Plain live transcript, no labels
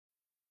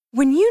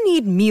When you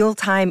need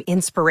mealtime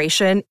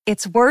inspiration,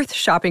 it's worth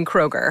shopping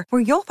Kroger,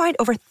 where you'll find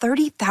over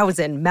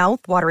 30,000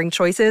 mouth-watering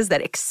choices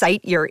that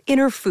excite your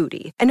inner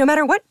foodie. And no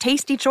matter what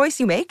tasty choice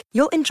you make,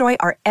 you'll enjoy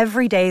our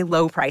everyday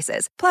low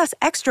prices, plus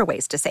extra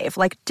ways to save,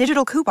 like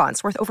digital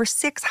coupons worth over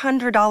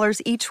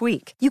 $600 each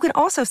week. You can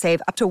also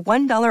save up to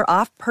 $1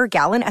 off per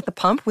gallon at the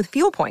pump with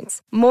fuel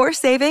points. More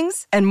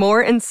savings and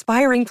more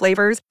inspiring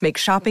flavors make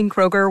shopping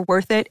Kroger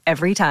worth it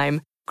every time.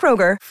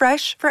 Kroger,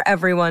 fresh for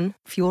everyone.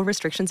 Fuel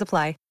restrictions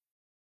apply.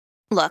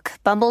 Look,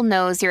 Bumble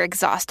knows you're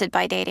exhausted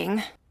by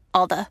dating.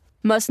 All the,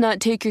 must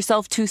not take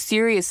yourself too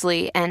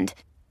seriously, and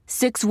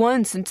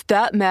 6'1" since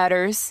that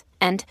matters,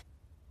 and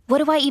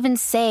what do I even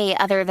say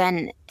other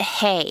than,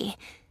 hey?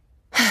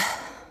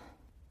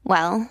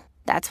 Well,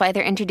 that's why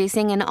they're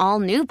introducing an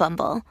all-new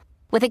Bumble,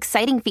 with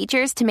exciting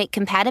features to make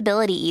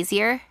compatibility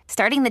easier,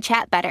 starting the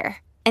chat better,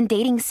 and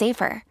dating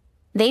safer.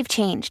 They've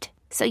changed,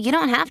 so you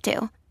don't have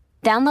to.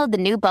 Download the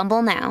new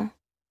Bumble now.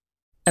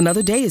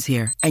 Another day is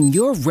here, and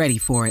you're ready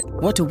for it.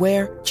 What to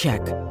wear? Check.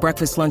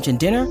 Breakfast, lunch, and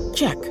dinner?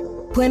 Check.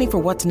 Planning for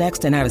what's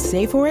next and how to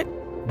save for it?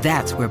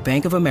 That's where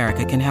Bank of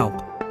America can help.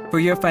 For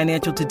your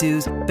financial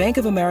to-dos, Bank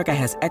of America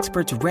has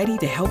experts ready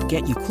to help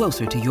get you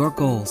closer to your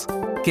goals.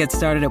 Get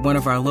started at one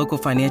of our local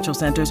financial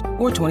centers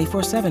or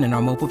 24/7 in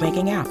our mobile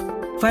banking app.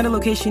 Find a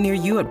location near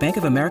you at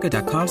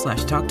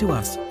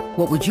bankofamerica.com/talktous.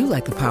 What would you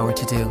like the power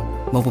to do?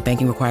 Mobile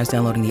banking requires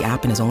downloading the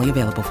app and is only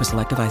available for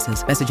select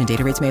devices. Message and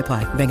data rates may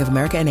apply. Bank of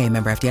America N.A.,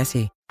 member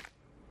FDIC.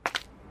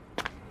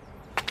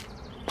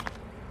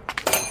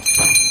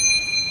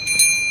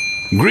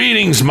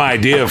 Greetings, my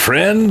dear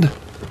friend.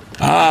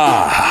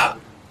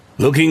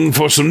 Looking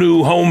for some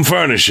new home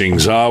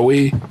furnishings, are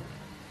we?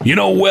 You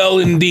know, well,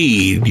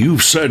 indeed,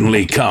 you've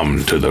certainly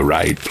come to the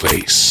right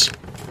place.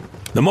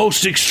 The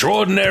most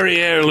extraordinary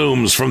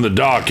heirlooms from the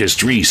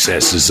darkest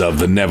recesses of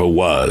the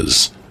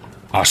never-was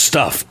are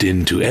stuffed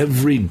into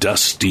every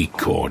dusty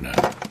corner.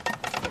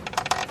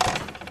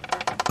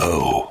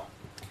 Oh,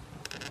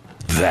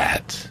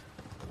 that.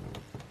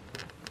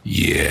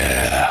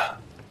 Yeah,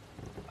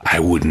 I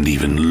wouldn't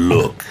even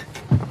look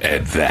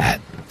at that.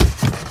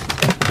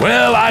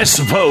 Well, I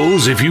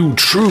suppose if you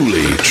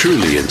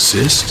truly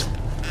insist,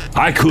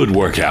 I could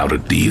work out a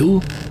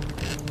deal.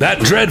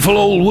 That dreadful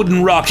old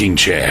wooden rocking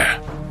chair.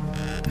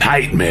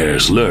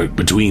 Nightmares lurk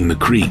between the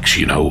creaks,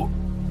 you know.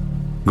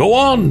 Go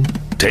on,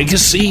 take a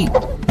seat.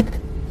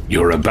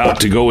 You're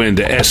about to go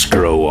into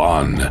escrow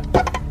on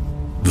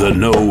the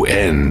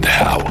NoEnd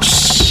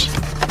House.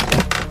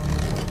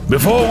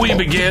 Before we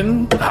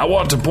begin, I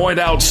want to point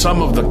out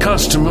some of the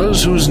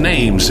customers whose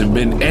names have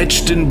been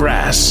etched in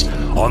brass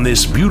on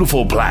this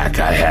beautiful plaque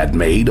I had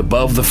made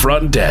above the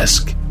front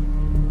desk.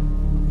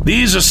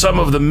 These are some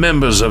of the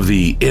members of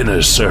the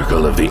inner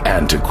circle of the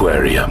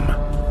antiquarium.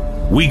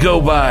 We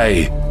go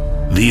by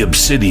the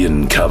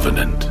Obsidian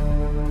Covenant.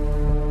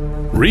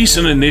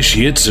 Recent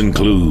initiates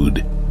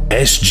include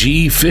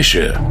S.G.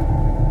 Fisher,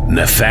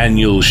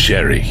 Nathaniel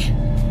Sherry,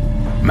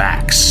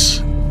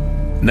 Max,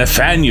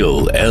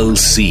 Nathaniel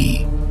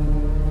L.C.,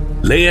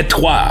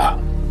 Leatois,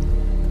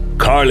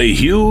 Carly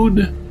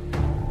Hude,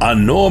 a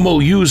normal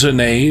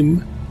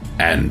username,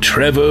 and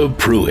Trevor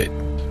Pruitt.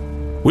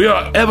 We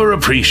are ever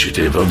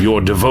appreciative of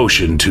your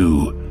devotion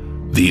to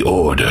the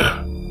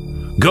Order.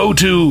 Go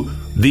to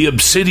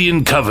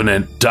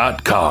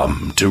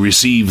theobsidiancovenant.com to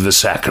receive the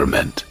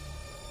sacrament.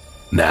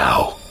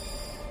 Now,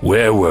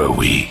 where were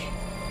we?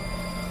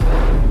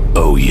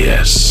 Oh,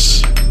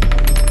 yes.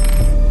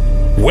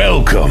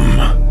 Welcome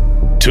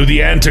to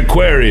the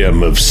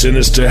Antiquarium of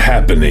Sinister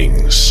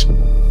Happenings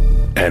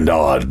and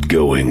Odd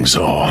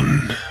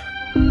Goings-On.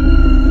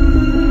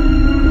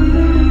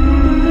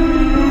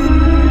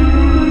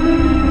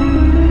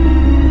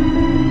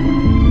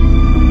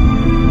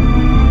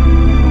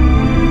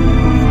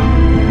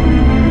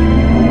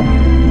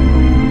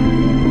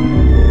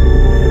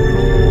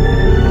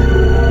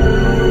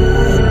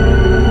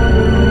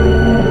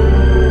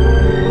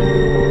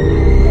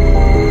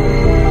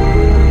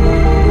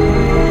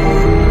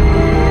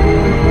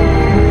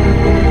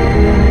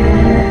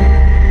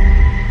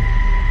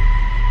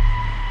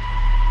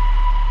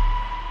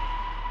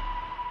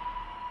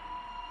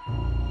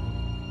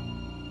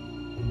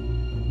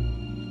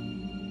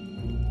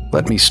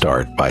 Let me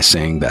start by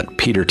saying that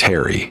Peter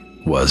Terry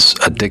was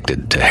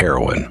addicted to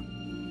heroin.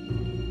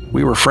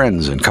 We were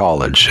friends in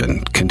college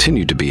and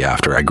continued to be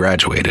after I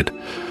graduated.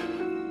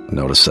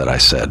 Notice that I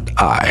said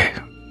I.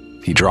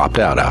 He dropped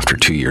out after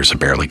 2 years of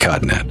barely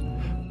cutting it.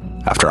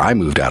 After I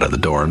moved out of the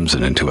dorms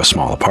and into a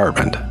small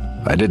apartment,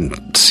 I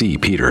didn't see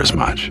Peter as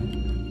much.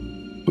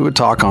 We would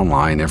talk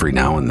online every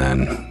now and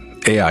then.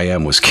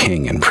 AIM was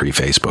king in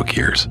pre-Facebook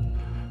years.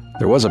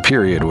 There was a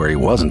period where he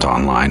wasn't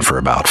online for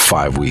about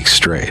 5 weeks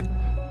straight.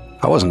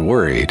 I wasn't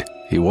worried.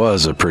 He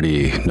was a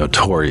pretty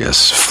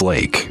notorious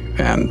flake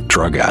and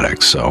drug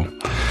addict, so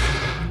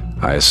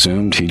I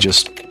assumed he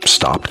just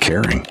stopped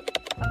caring.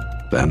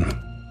 Then,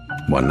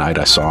 one night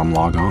I saw him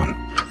log on.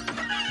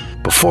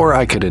 Before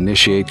I could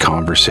initiate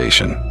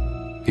conversation,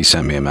 he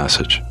sent me a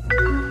message.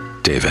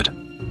 "David,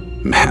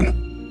 man,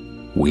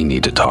 we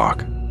need to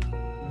talk."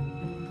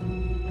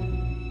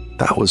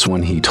 That was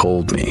when he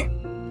told me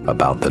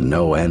about the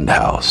NoEnd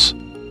House.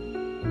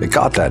 It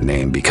got that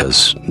name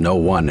because no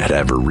one had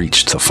ever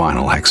reached the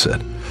final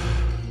exit.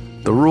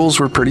 The rules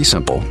were pretty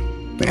simple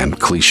and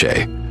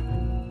cliche.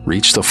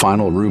 Reach the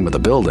final room of the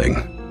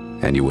building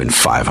and you win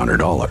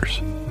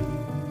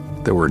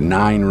 $500. There were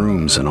 9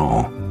 rooms in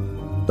all.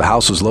 The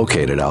house was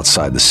located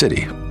outside the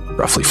city,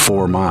 roughly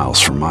 4 miles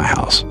from my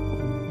house.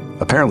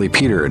 Apparently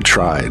Peter had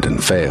tried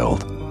and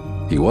failed.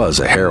 He was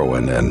a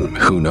heroin and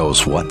who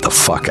knows what the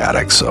fuck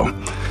addict, so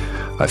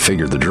I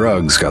figured the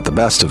drugs got the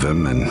best of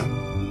him and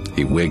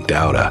he wigged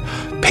out a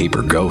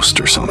paper ghost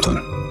or something.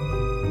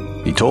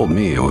 He told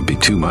me it would be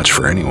too much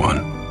for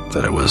anyone,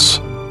 that it was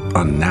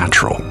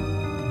unnatural.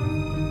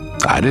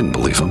 I didn't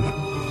believe him.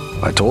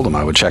 I told him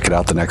I would check it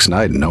out the next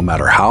night, and no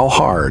matter how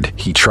hard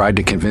he tried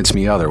to convince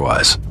me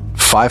otherwise,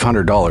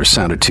 $500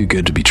 sounded too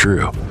good to be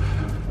true.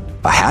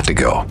 I had to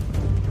go.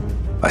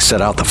 I set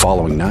out the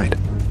following night.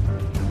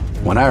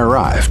 When I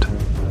arrived,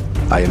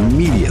 I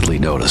immediately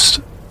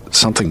noticed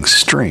something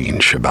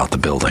strange about the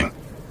building.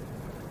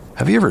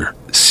 Have you ever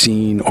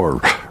seen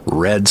or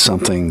read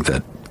something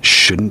that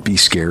shouldn't be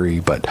scary,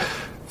 but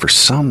for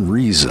some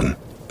reason,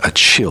 a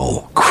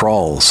chill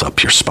crawls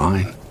up your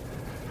spine?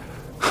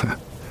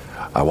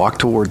 I walked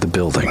toward the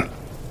building,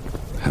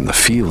 and the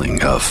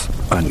feeling of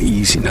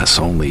uneasiness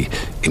only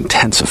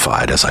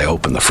intensified as I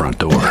opened the front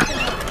door.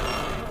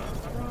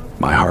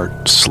 My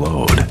heart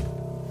slowed,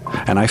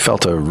 and I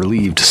felt a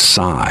relieved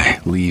sigh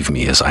leave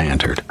me as I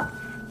entered.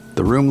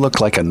 The room looked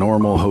like a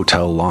normal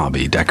hotel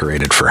lobby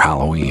decorated for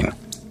Halloween.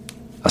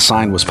 A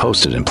sign was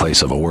posted in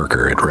place of a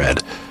worker. It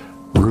read,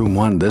 "Room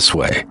 1 this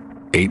way,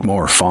 8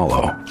 more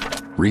follow.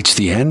 Reach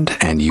the end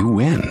and you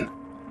win."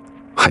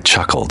 I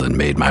chuckled and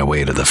made my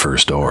way to the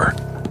first door.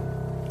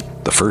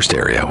 The first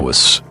area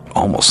was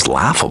almost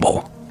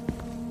laughable.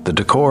 The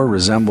decor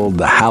resembled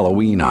the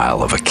Halloween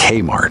aisle of a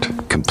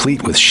Kmart,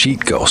 complete with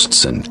sheet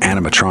ghosts and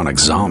animatronic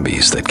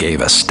zombies that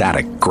gave a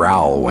static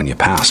growl when you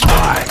passed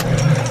by.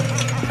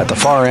 At the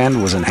far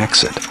end was an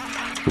exit.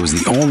 It was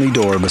the only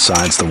door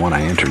besides the one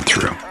I entered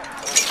through.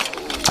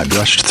 I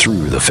brushed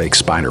through the fake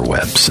spider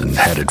webs and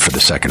headed for the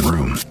second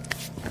room.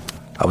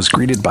 I was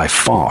greeted by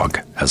fog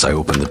as I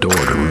opened the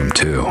door to room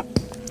 2.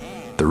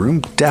 The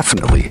room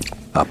definitely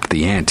upped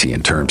the ante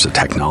in terms of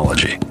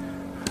technology.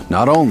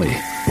 Not only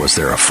was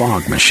there a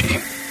fog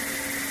machine,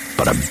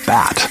 but a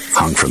bat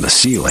hung from the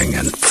ceiling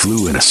and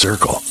flew in a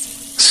circle.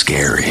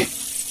 Scary.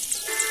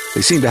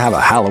 They seemed to have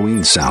a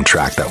Halloween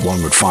soundtrack that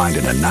one would find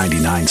in a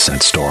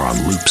 99-cent store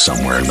on loop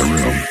somewhere in the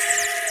room.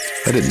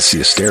 I didn't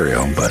see a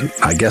stereo, but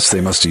I guess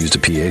they must have used a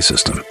PA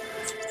system.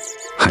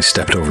 I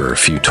stepped over a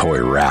few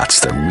toy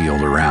rats that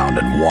wheeled around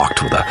and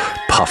walked with a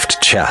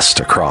puffed chest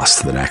across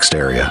to the next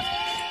area.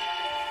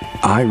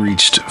 I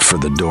reached for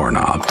the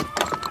doorknob,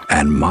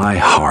 and my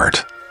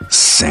heart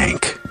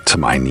sank to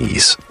my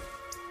knees.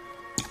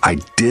 I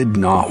did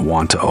not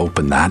want to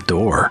open that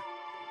door.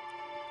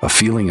 A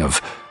feeling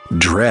of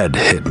dread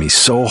hit me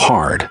so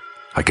hard,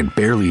 I could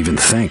barely even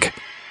think.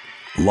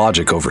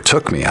 Logic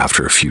overtook me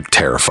after a few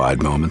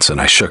terrified moments, and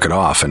I shook it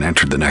off and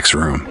entered the next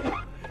room.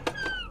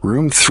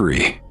 Room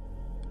 3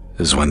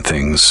 is when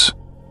things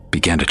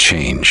began to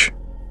change.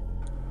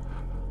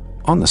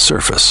 On the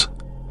surface,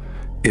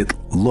 it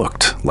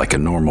looked like a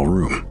normal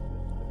room.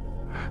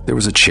 There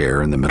was a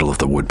chair in the middle of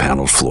the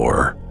wood-paneled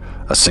floor.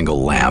 A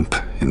single lamp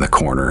in the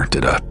corner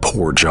did a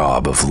poor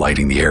job of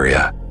lighting the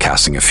area,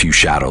 casting a few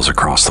shadows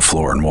across the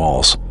floor and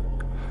walls.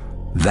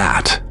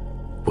 That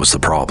was the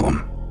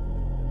problem.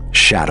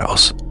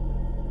 Shadows.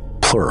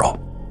 Plural.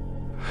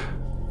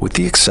 With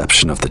the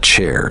exception of the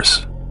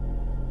chairs,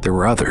 there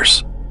were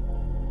others.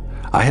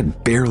 I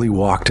had barely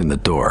walked in the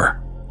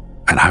door,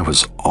 and I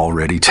was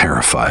already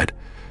terrified.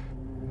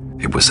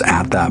 It was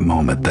at that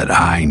moment that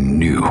I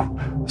knew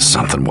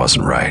something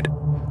wasn't right.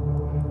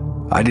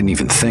 I didn't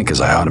even think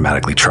as I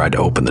automatically tried to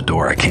open the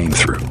door I came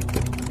through.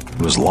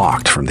 It was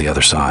locked from the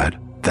other side.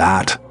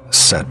 That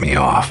set me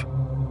off.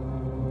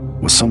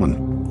 Was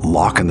someone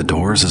locking the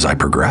doors as I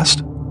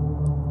progressed?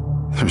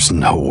 There's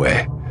no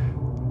way.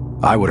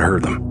 I would have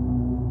heard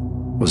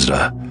them. Was it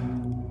a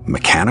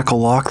mechanical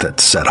lock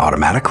that set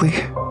automatically?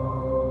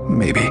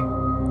 Maybe.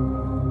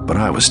 But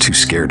I was too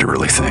scared to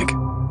really think.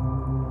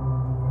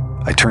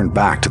 I turned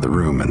back to the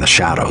room and the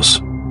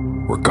shadows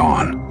were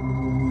gone.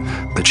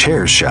 The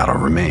chair's shadow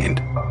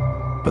remained,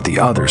 but the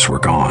others were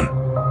gone.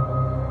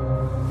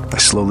 I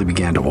slowly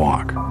began to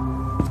walk.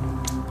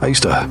 I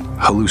used to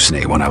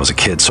hallucinate when I was a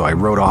kid, so I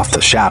wrote off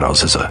the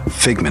shadows as a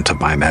figment of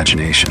my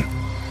imagination.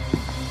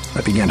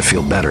 I began to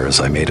feel better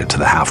as I made it to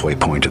the halfway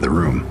point of the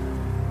room.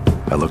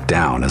 I looked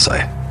down as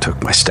I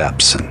took my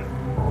steps, and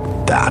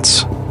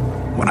that's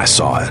when I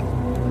saw it.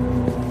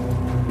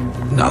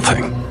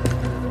 Nothing.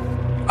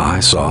 I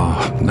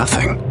saw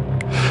nothing.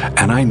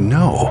 And I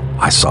know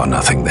I saw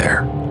nothing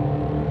there.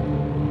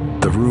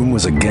 The room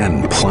was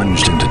again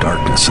plunged into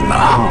darkness, and the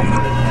hum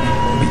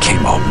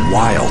became a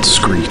wild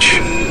screech.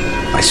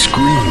 I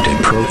screamed in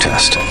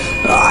protest.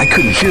 I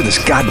couldn't hear this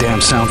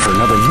goddamn sound for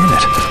another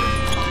minute.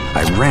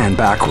 I ran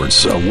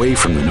backwards, away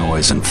from the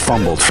noise, and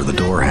fumbled for the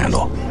door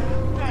handle.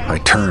 I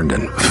turned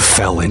and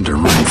fell into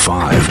room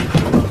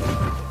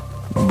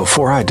 5.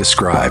 Before I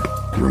describe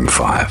room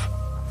 5,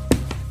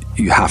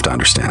 you have to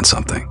understand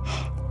something.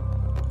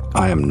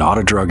 I am not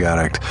a drug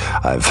addict.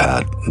 I've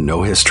had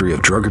no history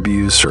of drug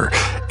abuse or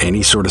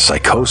any sort of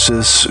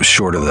psychosis,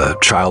 short of the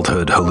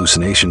childhood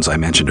hallucinations I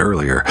mentioned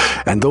earlier,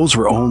 and those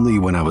were only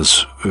when I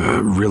was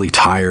really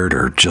tired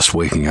or just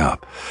waking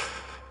up.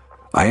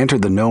 I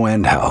entered the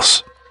NoEnd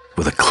House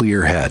with a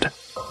clear head.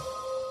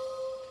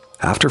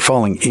 After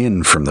falling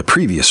in from the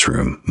previous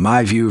room,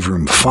 my view of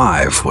room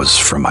 5 was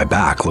from my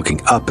back, looking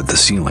up at the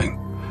ceiling.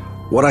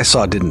 What I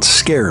saw didn't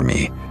scare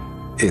me.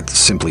 It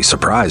simply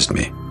surprised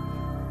me.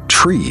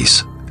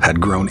 Trees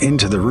had grown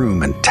into the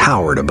room and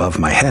towered above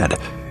my head.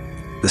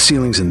 The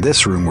ceilings in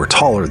this room were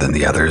taller than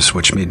the others,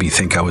 which made me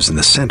think I was in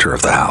the center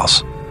of the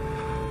house.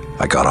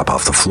 I got up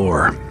off the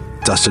floor,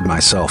 dusted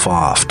myself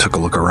off, took a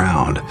look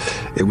around.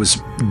 It was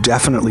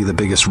definitely the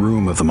biggest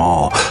room of them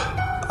all.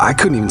 I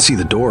couldn't even see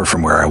the door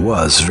from where I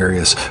was.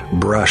 Various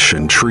brush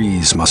and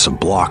trees must have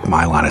blocked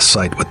my line of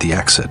sight with the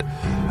exit.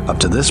 Up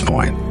to this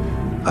point,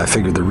 I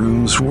figured the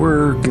rooms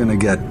were gonna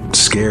get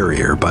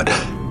scarier, but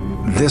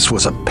this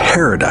was a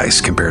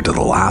paradise compared to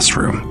the last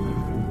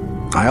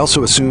room. I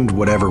also assumed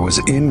whatever was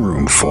in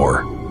room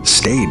 4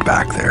 stayed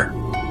back there.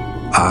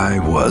 I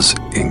was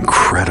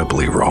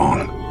incredibly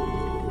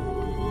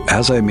wrong.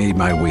 As I made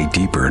my way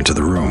deeper into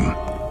the room,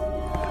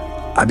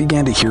 I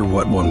began to hear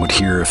what one would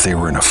hear if they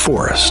were in a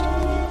forest.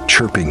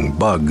 Chirping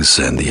bugs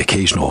and the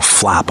occasional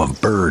flap of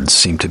birds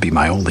seemed to be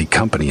my only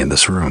company in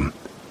this room.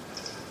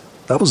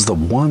 That was the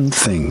one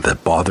thing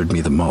that bothered me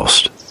the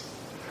most.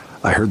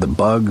 I heard the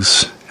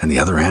bugs and the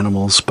other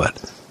animals,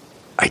 but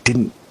I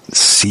didn't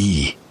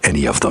see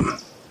any of them.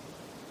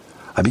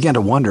 I began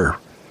to wonder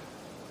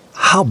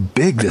how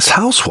big this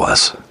house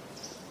was.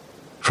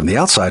 From the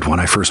outside, when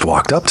I first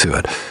walked up to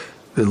it,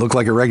 it looked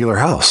like a regular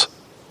house.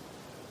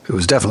 It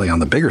was definitely on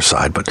the bigger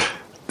side, but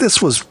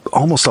this was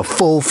almost a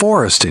full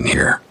forest in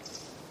here.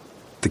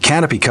 The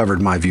canopy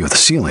covered my view of the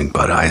ceiling,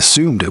 but I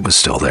assumed it was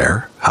still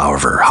there,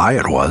 however high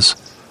it was.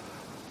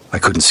 I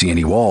couldn't see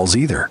any walls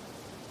either.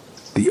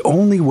 The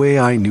only way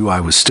I knew I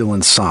was still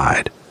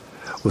inside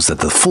was that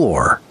the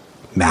floor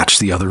matched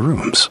the other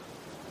rooms,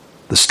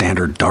 the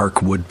standard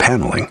dark wood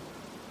paneling.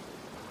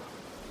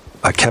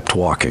 I kept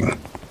walking,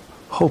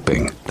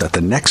 hoping that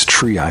the next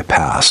tree I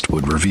passed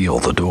would reveal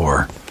the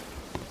door.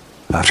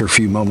 After a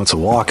few moments of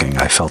walking,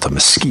 I felt a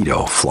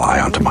mosquito fly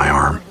onto my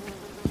arm.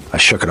 I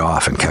shook it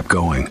off and kept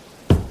going.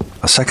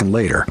 A second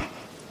later,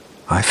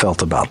 I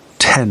felt about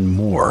 10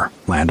 more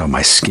land on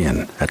my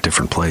skin at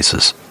different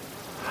places.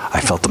 I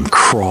felt them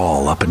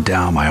crawl up and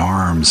down my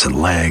arms and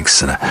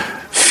legs, and a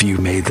few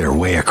made their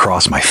way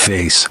across my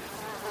face.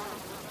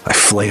 I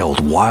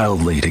flailed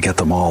wildly to get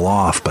them all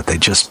off, but they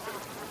just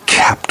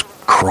kept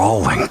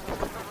crawling.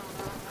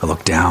 I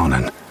looked down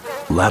and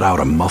let out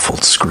a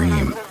muffled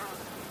scream.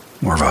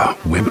 More of a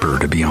whimper,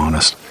 to be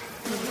honest.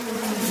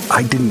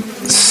 I didn't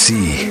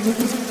see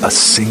a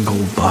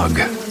single bug.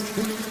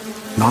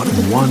 Not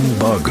one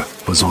bug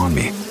was on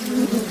me,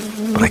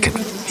 but I could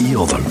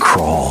feel them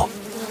crawl.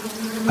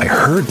 I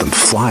heard them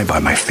fly by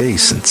my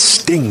face and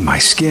sting my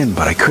skin,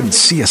 but I couldn't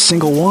see a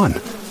single one.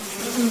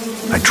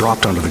 I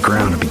dropped onto the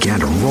ground and began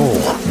to roll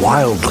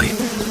wildly.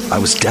 I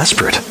was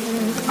desperate.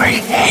 I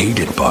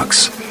hated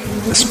bugs,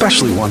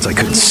 especially ones I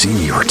couldn't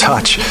see or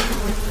touch.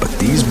 But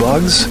these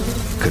bugs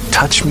could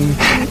touch me,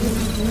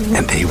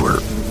 and they were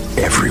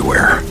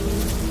everywhere.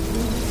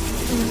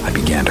 I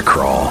began to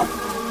crawl.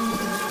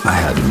 I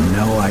had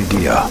no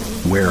idea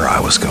where I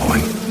was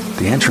going.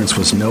 The entrance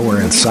was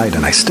nowhere in sight,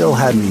 and I still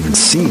hadn't even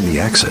seen the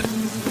exit.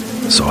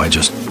 So I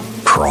just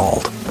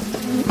crawled,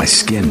 my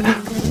skin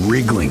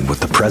wriggling with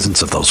the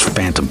presence of those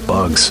phantom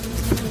bugs.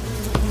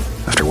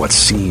 After what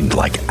seemed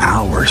like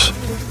hours,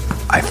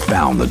 I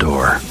found the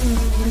door.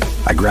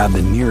 I grabbed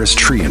the nearest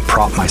tree and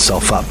propped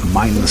myself up,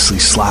 mindlessly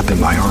slapping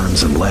my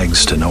arms and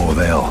legs to no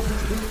avail.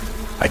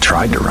 I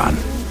tried to run,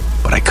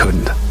 but I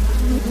couldn't.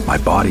 My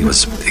body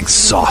was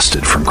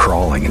exhausted from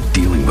crawling and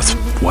dealing with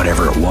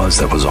whatever it was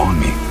that was on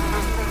me.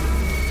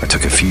 I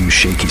took a few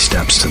shaky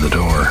steps to the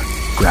door,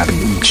 grabbing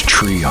each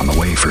tree on the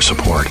way for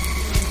support.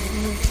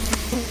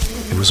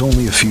 It was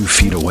only a few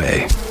feet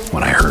away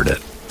when I heard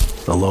it,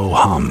 the low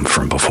hum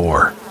from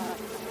before.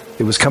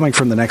 It was coming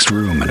from the next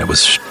room, and it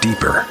was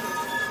deeper.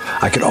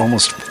 I could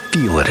almost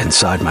feel it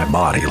inside my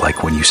body,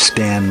 like when you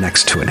stand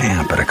next to an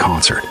amp at a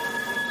concert.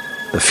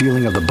 The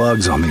feeling of the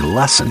bugs on me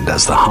lessened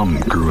as the hum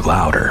grew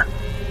louder.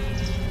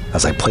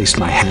 As I placed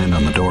my hand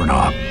on the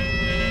doorknob,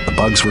 the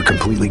bugs were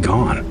completely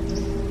gone,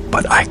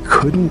 but I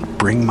couldn't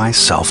bring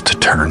myself to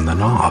turn the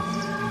knob.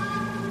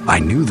 I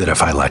knew that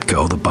if I let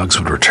go, the bugs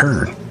would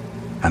return,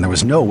 and there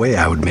was no way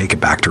I would make it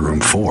back to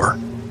room 4.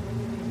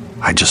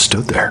 I just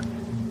stood there,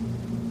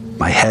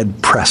 my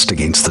head pressed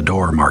against the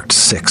door marked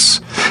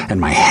 6,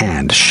 and my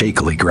hand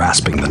shakily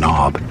grasping the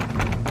knob.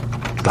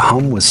 The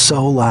hum was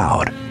so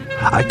loud,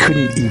 I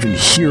couldn't even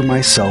hear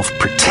myself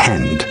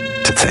pretend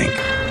to think.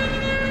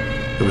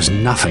 There was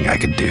nothing I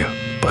could do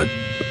but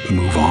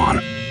move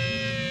on.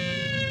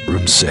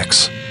 Room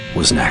 6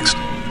 was next.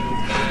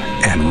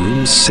 and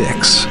room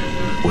 6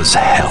 was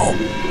hell.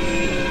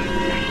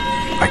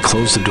 I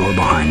closed the door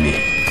behind me,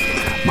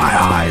 my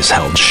eyes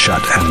held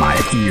shut and my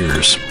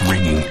ears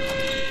ringing.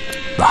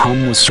 The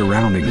hum was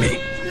surrounding me.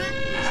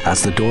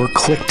 As the door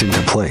clicked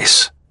into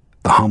place,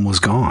 the hum was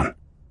gone.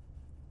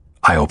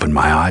 I opened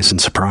my eyes in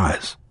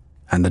surprise,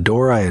 and the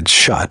door I had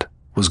shut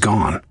was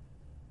gone.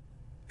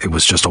 It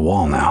was just a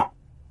wall now.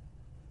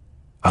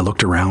 I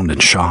looked around in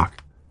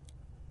shock.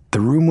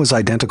 The room was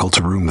identical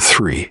to room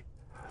 3,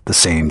 the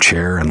same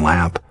chair and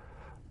lamp,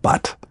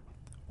 but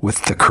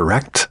with the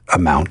correct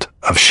amount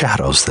of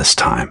shadows this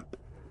time.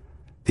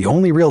 The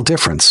only real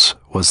difference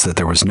was that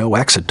there was no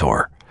exit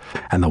door,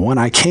 and the one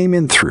I came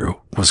in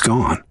through was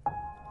gone.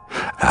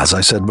 As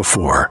I said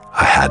before,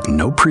 I had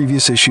no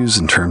previous issues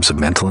in terms of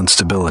mental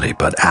instability,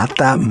 but at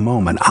that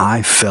moment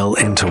I fell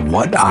into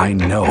what I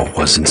know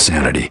was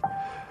insanity.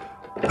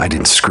 I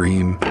didn't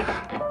scream.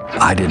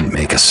 I didn't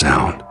make a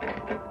sound.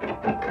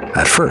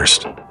 At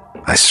first,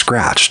 I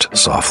scratched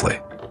softly.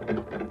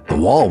 The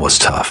wall was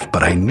tough,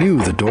 but I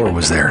knew the door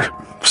was there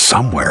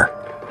somewhere.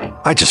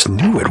 I just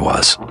knew it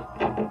was.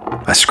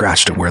 I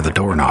scratched at where the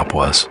doorknob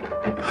was.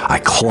 I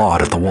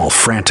clawed at the wall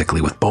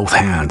frantically with both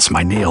hands,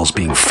 my nails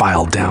being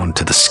filed down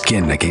to the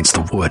skin against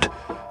the wood.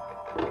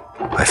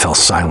 I fell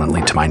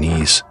silently to my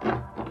knees.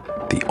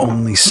 The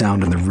only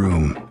sound in the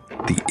room,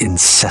 the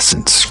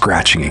incessant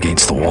scratching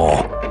against the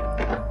wall.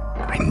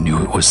 I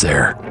knew it was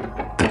there.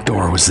 The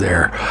door was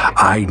there.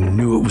 I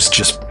knew it was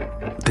just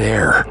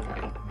there.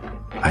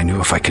 I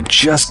knew if I could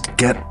just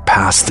get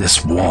past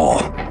this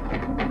wall.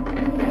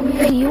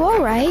 Are you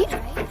all right?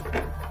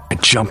 I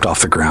jumped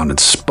off the ground and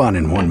spun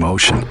in one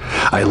motion.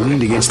 I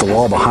leaned against the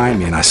wall behind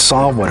me and I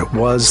saw what it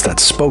was that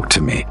spoke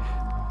to me.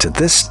 To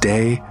this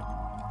day,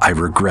 I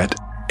regret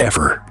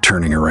ever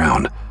turning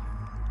around.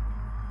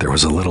 There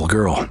was a little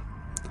girl.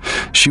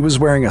 She was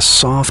wearing a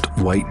soft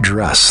white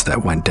dress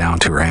that went down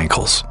to her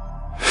ankles.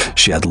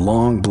 She had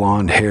long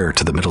blonde hair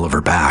to the middle of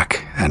her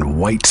back and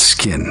white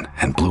skin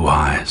and blue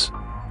eyes.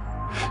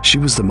 She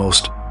was the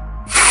most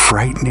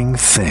frightening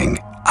thing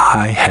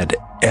I had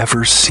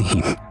ever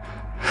seen.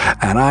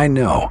 And I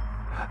know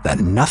that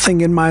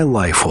nothing in my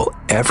life will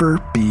ever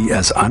be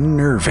as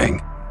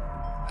unnerving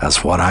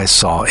as what I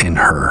saw in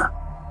her.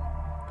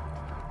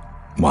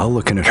 While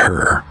looking at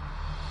her,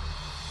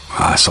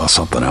 I saw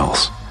something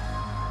else.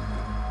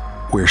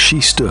 Where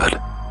she stood,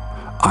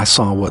 I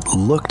saw what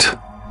looked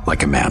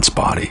like a man's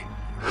body,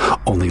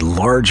 only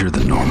larger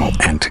than normal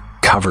and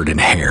covered in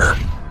hair.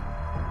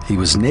 He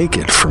was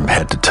naked from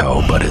head to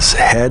toe, but his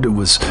head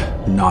was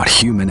not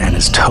human and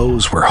his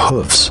toes were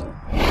hooves.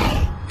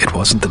 It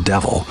wasn't the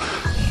devil,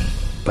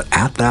 but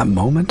at that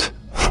moment,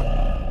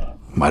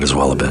 might as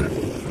well have been.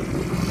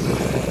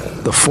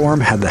 The form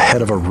had the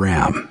head of a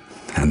ram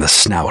and the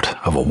snout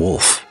of a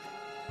wolf.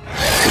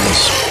 It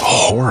was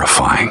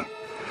horrifying,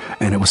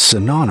 and it was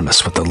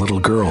synonymous with the little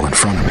girl in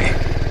front of me.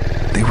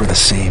 They were the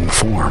same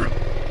form.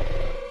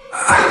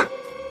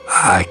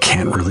 I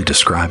can't really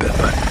describe it,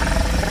 but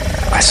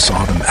I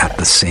saw them at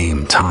the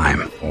same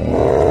time.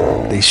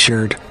 They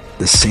shared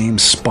the same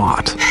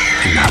spot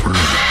in that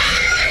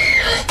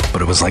room,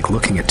 but it was like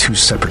looking at two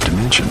separate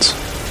dimensions.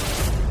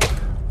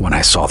 When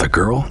I saw the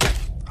girl,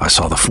 I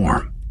saw the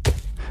form.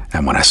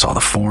 And when I saw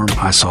the form,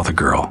 I saw the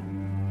girl.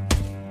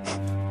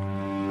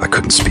 I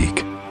couldn't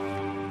speak.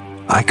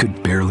 I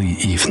could barely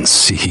even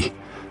see.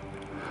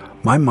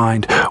 My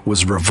mind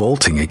was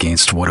revolting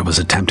against what it was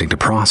attempting to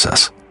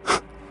process.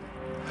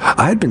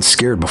 I had been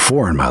scared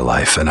before in my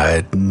life, and I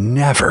had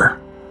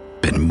never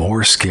been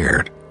more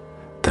scared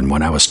than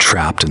when I was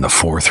trapped in the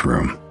 4th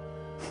room.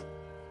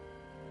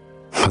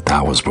 But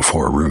that was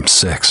before room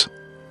 6.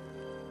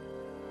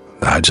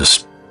 I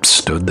just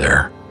stood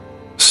there,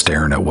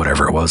 staring at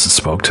whatever it was that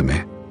spoke to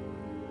me.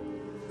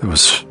 There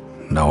was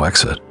no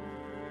exit.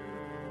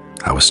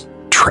 I was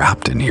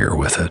trapped in here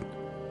with it.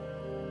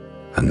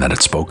 And then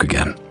it spoke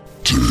again.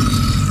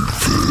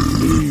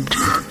 David,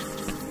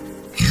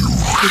 you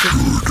should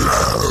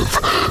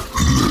have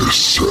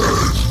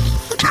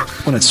listened.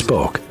 When it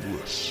spoke,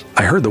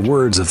 I heard the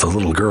words of the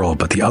little girl,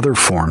 but the other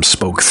form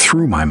spoke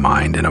through my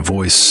mind in a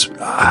voice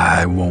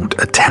I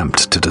won't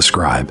attempt to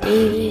describe.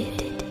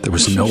 There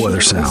was no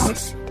other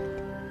sound.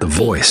 The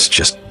voice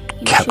just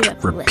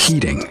kept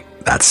repeating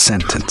that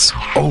sentence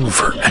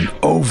over and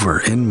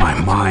over in my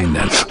mind,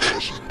 and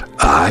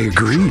I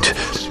agreed.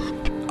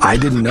 I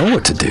didn't know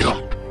what to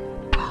do.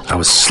 I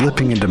was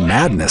slipping into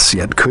madness,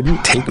 yet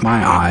couldn't take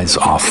my eyes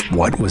off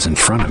what was in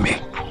front of me.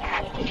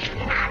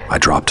 I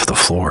dropped to the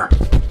floor.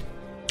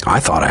 I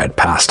thought I had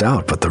passed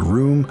out, but the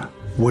room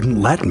wouldn't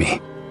let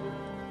me.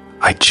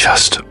 I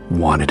just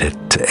wanted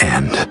it to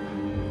end.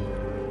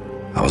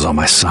 I was on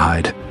my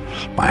side,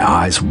 my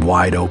eyes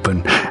wide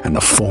open, and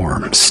the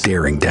form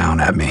staring down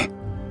at me.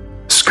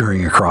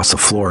 Scurrying across the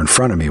floor in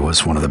front of me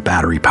was one of the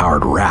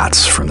battery-powered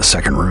rats from the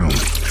 2nd room.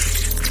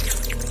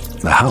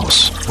 The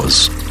house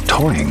was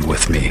toying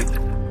with me.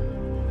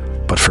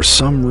 But for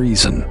some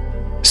reason,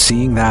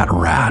 seeing that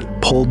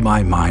rat pulled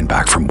my mind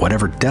back from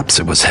whatever depths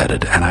it was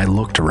headed, and I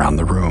looked around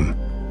the room.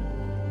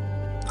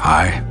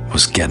 I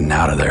was getting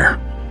out of there.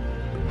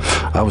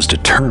 I was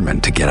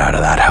determined to get out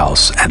of that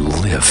house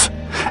and live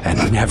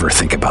and never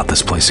think about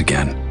this place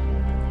again.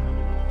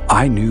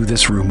 I knew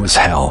this room was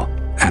hell,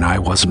 and I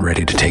wasn't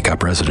ready to take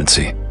up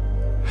residency.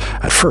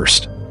 At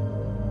first,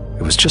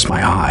 it was just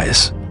my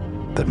eyes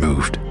that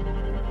moved.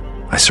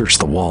 I searched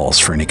the walls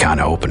for any kind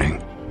of opening.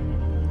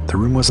 The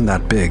room wasn't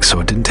that big, so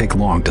it didn't take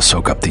long to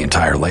soak up the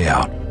entire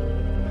layout.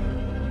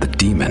 The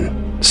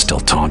demon still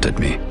taunted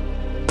me,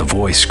 the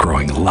voice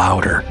growing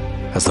louder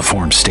as the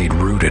form stayed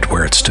rooted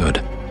where it stood.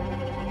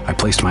 I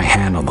placed my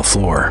hand on the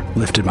floor,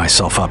 lifted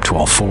myself up to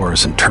all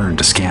fours, and turned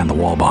to scan the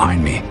wall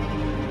behind me.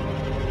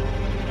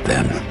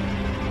 Then,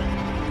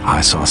 I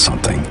saw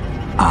something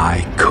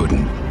I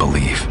couldn't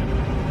believe.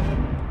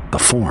 The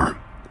form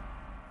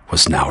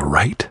was now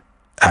right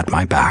at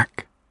my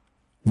back,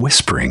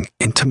 whispering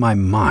into my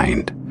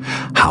mind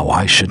how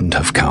I shouldn't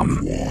have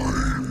come.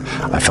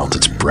 I felt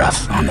its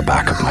breath on the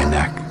back of my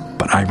neck,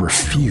 but I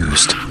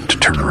refused to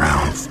turn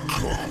around.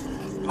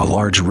 A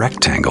large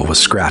rectangle was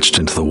scratched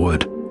into the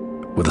wood,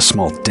 with a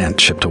small dent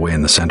chipped away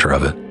in the center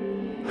of it.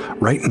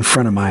 Right in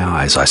front of my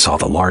eyes, I saw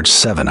the large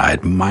 7 I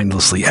had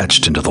mindlessly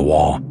etched into the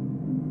wall.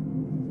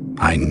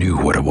 I knew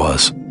what it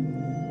was.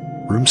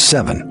 Room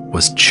 7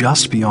 was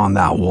just beyond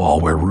that wall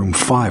where room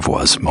 5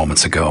 was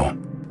moments ago.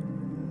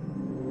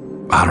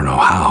 I don't know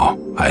how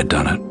I had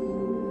done it.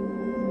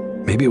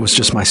 Maybe it was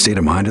just my state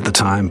of mind at the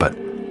time, but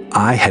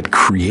I had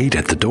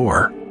created the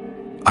door.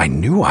 I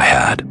knew I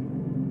had.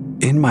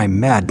 In my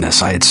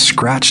madness, I had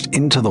scratched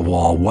into the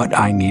wall what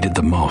I needed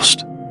the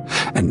most,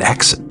 an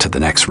exit to the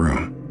next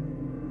room.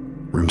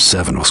 Room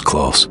 7 was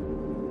close.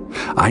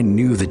 I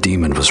knew the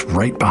demon was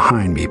right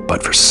behind me,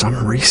 but for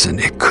some reason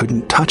it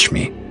couldn't touch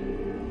me.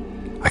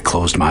 I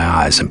closed my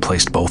eyes and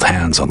placed both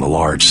hands on the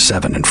large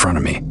 7 in front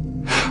of me.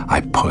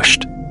 I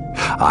pushed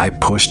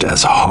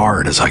as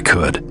hard as I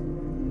could.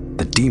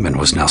 The demon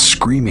was now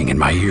screaming in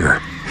my ear.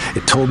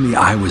 It told me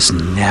I was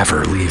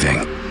never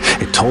leaving.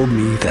 It told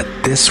me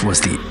that this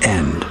was the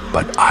end,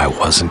 but I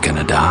wasn't going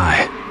to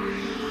die.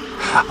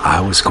 I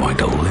was going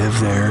to live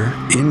there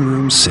in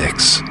room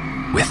 6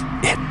 with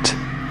it.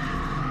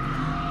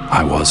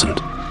 I wasn't.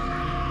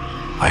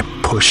 I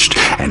pushed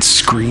and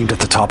screamed at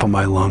the top of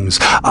my lungs.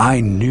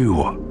 I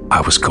knew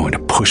I was going to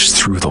push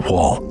through the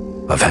wall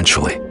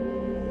eventually.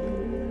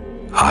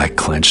 I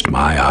clenched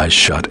my eyes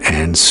shut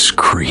and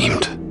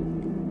screamed.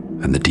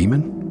 And the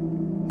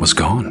demon was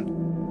gone.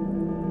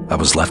 I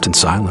was left in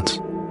silence.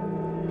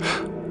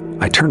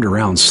 I turned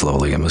around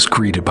slowly and was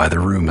greeted by the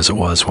room as it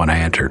was when I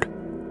entered.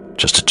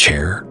 Just a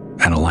chair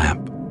and a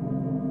lamp.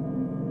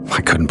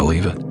 I couldn't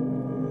believe it.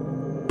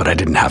 But I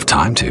didn't have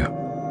time to.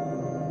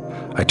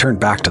 I turned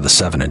back to the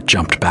 7 and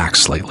jumped back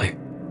slightly.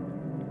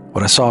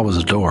 What I saw was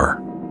a door.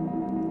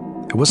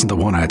 It wasn't the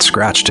one I had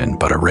scratched in,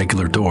 but a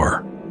regular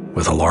door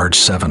with a large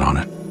 7 on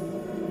it.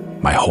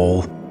 My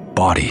whole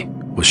body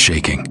was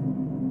shaking.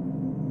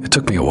 It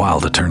took me a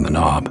while to turn the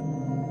knob.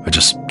 I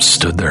just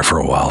stood there for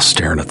a while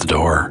staring at the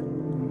door.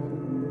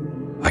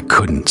 I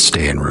couldn't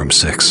stay in room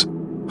 6.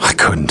 I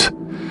couldn't.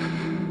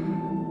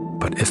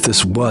 But if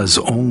this was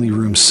only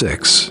room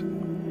 6,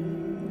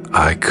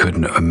 I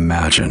couldn't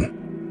imagine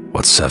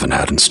what 7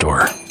 had in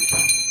store.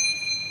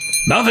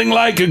 Nothing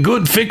like a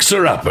good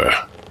fixer-upper.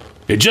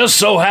 It just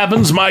so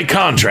happens my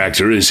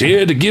contractor is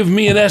here to give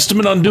me an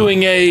estimate on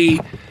doing a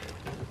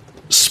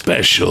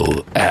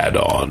special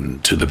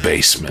add-on to the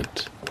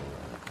basement.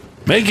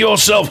 Make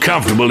yourself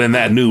comfortable in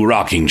that new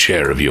rocking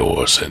chair of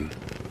yours, and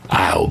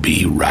I'll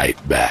be right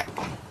back.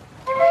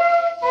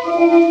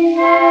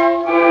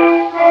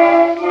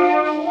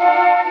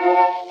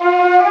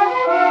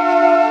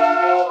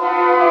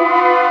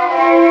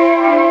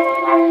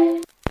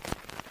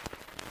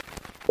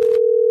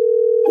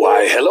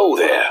 Why, hello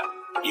there.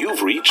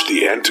 You've reached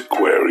the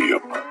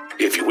antiquarium.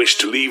 If you wish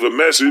to leave a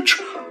message,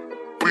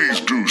 please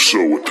do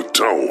so at the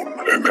tone,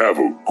 and have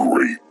a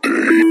great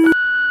day.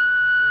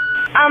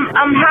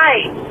 Hi.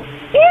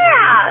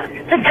 Yeah,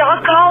 the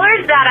dog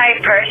collars that I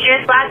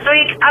purchased last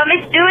week,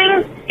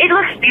 it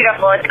looks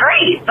beautiful, it's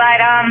great,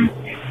 but,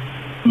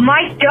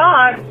 my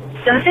dog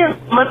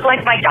doesn't look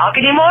like my dog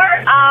anymore.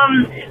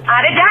 I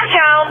had a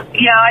dachshund,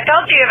 I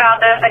told you about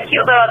this, a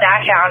cute little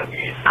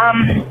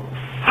dachshund.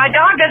 My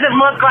dog doesn't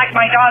look like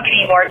my dog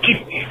anymore.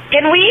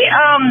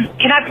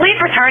 Can I please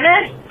return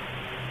it?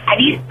 I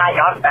need my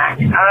dog back.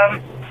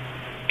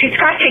 She's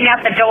scratching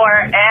at the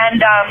door,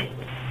 and,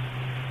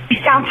 she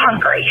sounds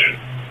hungry,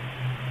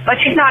 but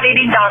she's not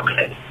eating dog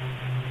food.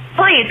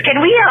 Please, can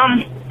we,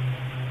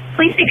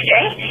 please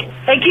exchange?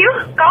 Thank you.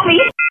 Call me.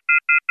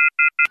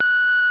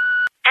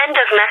 End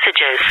of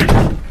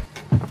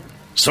messages.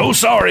 So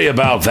sorry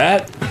about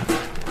that.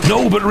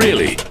 No, but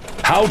really,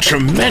 how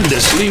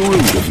tremendously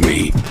rude of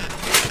me.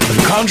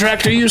 The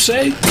contractor, you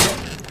say?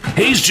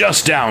 He's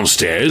just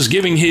downstairs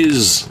giving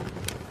his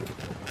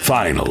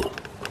final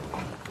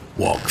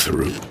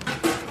walkthrough.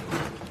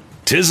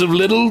 'Tis of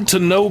little to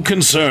no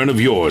concern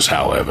of yours,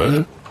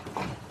 however.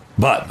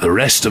 But the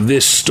rest of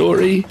this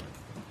story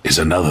is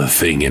another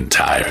thing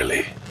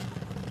entirely.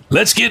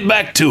 Let's get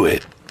back to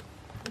it,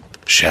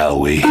 shall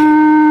we?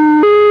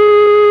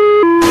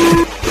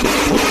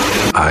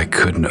 I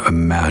couldn't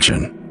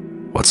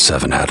imagine what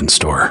 7 had in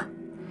store.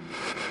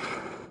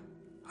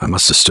 I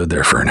must have stood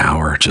there for an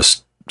hour,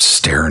 just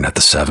staring at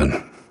the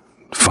 7.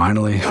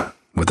 Finally,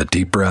 with a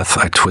deep breath,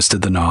 I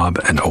twisted the knob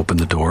and opened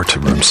the door to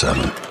room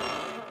 7.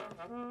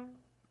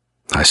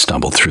 I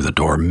stumbled through the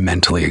door,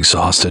 mentally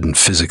exhausted and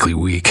physically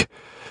weak.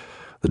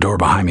 The door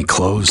behind me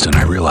closed, and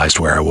I realized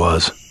where I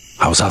was.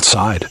 I was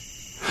outside.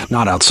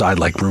 Not outside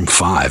like room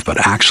 5,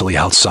 but actually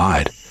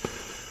outside.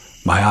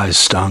 My eyes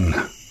stung.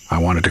 I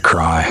wanted to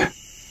cry.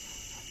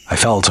 I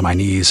fell to my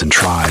knees and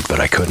tried, but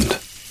I couldn't.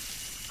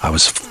 I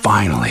was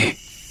finally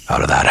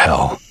out of that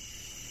hell.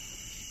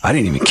 I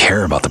didn't even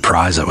care about the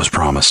prize that was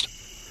promised.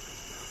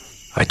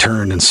 I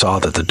turned and saw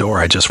that the door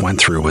I just went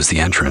through was the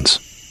entrance.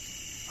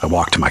 I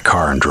walked to my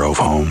car and drove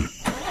home,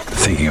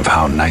 thinking of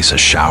how nice a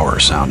shower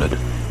sounded.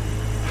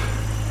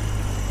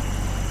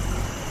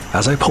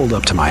 As I pulled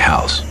up to my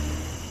house,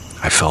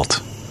 I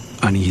felt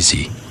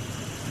uneasy.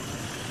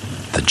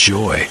 The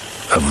joy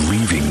of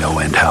leaving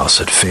NoEnd House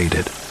had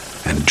faded,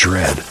 and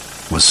dread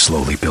was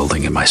slowly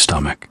building in my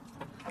stomach.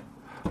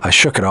 I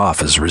shook it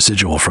off as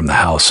residual from the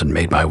house and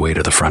made my way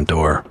to the front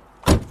door.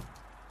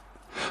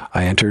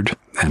 I entered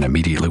and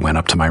immediately went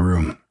up to my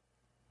room.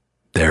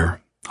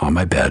 There, on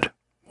my bed,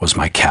 was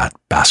my cat,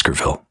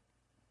 Baskerville.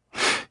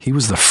 He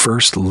was the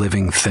first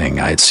living thing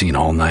I had seen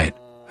all night,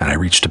 and I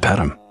reached to pet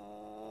him.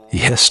 He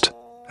hissed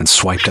and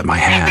swiped at my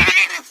hand.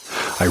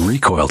 I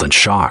recoiled in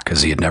shock,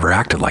 as he had never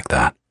acted like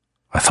that.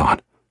 I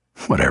thought,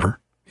 whatever,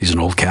 he's an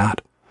old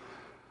cat.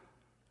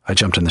 I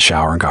jumped in the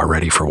shower and got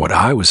ready for what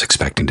I was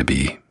expecting to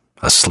be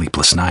a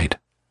sleepless night.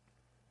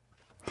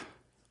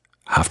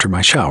 After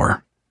my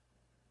shower,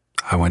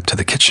 I went to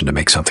the kitchen to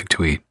make something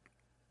to eat.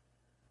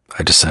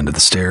 I descended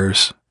the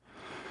stairs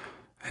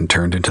and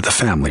turned into the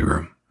family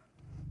room.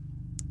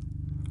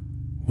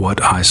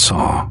 What I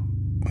saw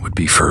would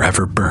be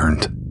forever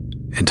burned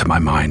into my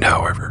mind,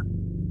 however.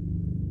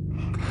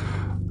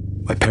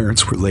 My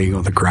parents were laying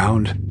on the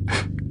ground,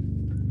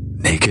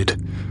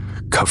 naked,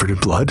 covered in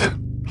blood.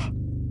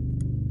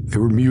 They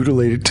were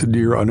mutilated to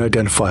near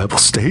unidentifiable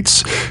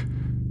states.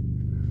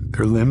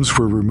 Their limbs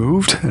were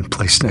removed and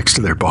placed next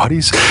to their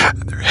bodies,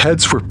 and their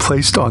heads were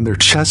placed on their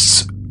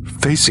chests,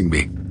 facing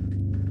me.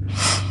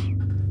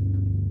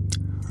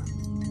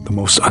 The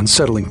most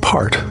unsettling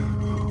part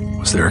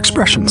was their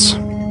expressions.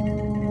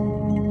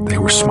 They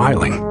were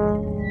smiling,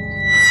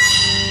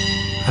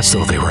 as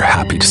though they were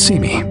happy to see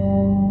me.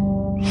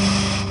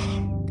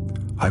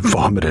 I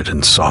vomited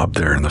and sobbed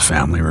there in the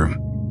family room.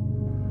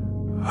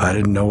 I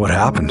didn't know what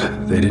happened.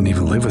 They didn't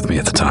even live with me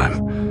at the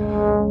time.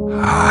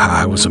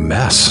 I was a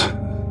mess.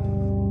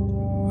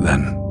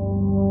 Then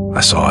I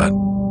saw it.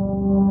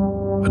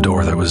 A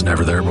door that was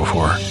never there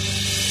before.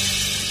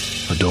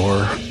 A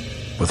door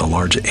with a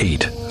large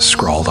 8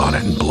 scrawled on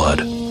it in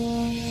blood.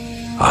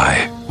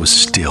 I was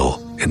still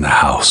in the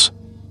house.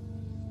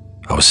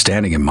 I was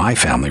standing in my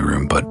family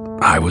room, but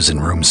I was in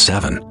room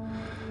 7.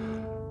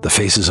 The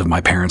faces of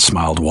my parents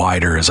smiled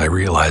wider as I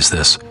realized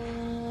this.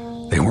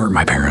 They weren't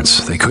my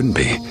parents. They couldn't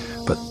be,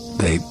 but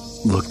they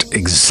looked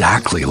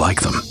exactly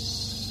like them.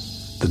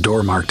 The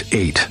door marked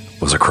 8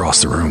 was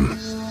across the room,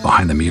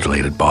 behind the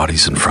mutilated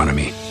bodies in front of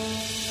me.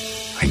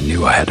 I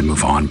knew I had to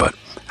move on, but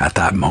at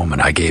that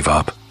moment I gave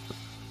up.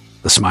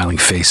 The smiling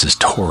faces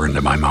tore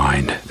into my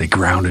mind. They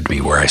grounded me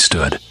where I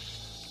stood.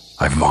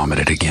 I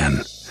vomited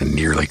again and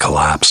nearly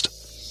collapsed.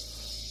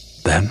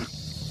 Then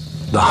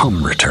the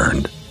hum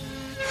returned.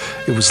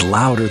 It was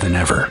louder than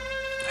ever,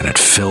 and it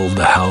filled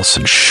the house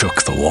and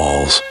shook the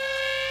walls.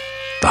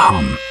 The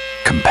hum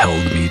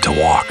compelled me to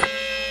walk.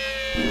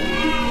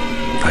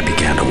 I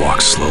began to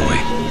walk slowly,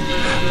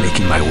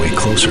 making my way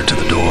closer to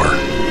the door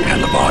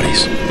and the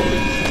bodies.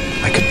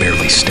 I could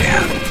barely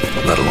stand,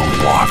 let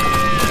alone walk.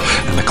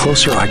 And the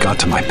closer I got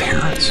to my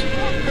parents,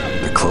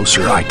 the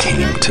closer I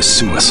came to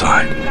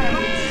suicide.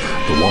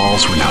 The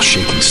walls were now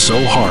shaking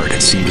so hard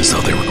it seemed as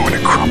though they were going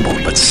to crumble,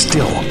 but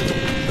still,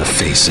 the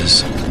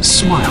faces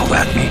smiled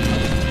at me.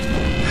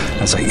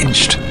 As I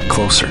inched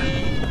closer,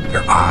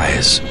 their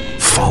eyes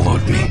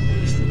followed me.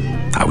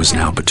 I was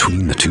now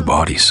between the 2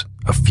 bodies,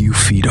 a few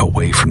feet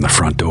away from the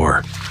front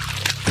door.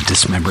 The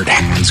dismembered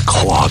hands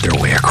clawed their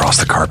way across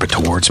the carpet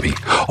towards me,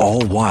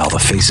 all while the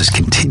faces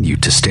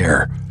continued to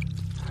stare.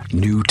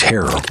 New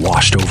terror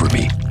washed over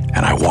me,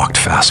 and I walked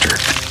faster.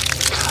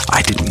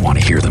 I didn't want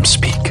to hear them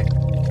speak.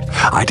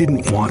 I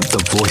didn't want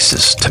the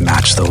voices to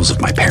match those of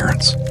my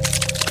parents.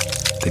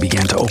 They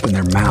began to open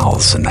their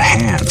mouths, and the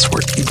hands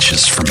were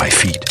inches from my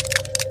feet.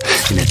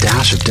 In a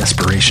dash of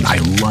desperation, I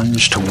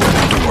lunged toward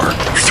the door,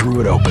 threw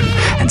it open,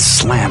 and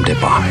slammed it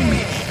behind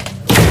me.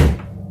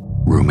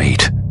 Room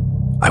 8.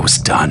 I was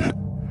done.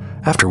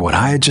 After what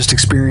I had just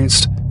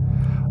experienced,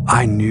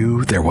 I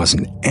knew there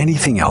wasn't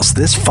anything else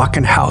this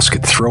fucking house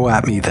could throw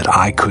at me that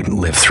I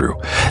couldn't live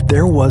through.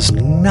 There was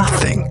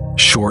nothing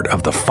short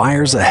of the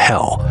fires of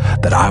hell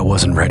that I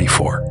wasn't ready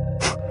for.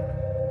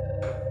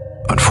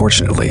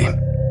 Unfortunately,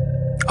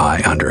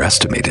 I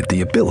underestimated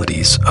the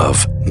abilities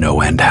of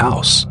NoEnd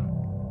House.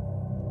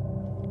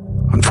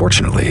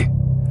 Unfortunately,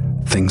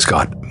 things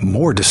got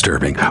more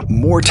disturbing,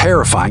 more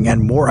terrifying, and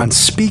more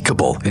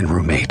unspeakable in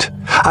Room 8.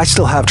 I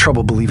still have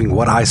trouble believing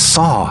what I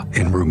saw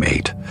in Room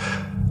 8.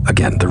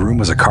 Again, the room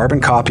was a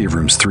carbon copy of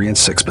Rooms 3 and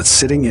 6, but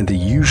sitting in the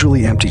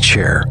usually empty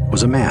chair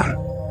was a man.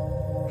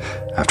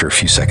 After a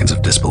few seconds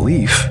of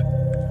disbelief,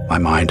 my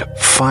mind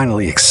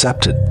finally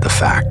accepted the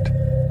fact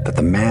that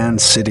the man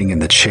sitting in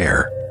the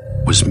chair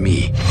was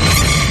me.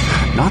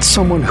 Not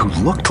someone who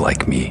looked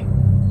like me.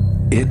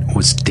 It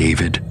was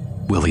David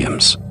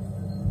Williams.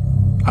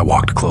 I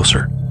walked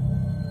closer.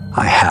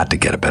 I had to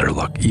get a better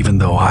look, even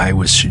though I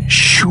was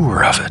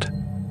sure of it.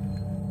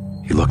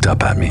 He looked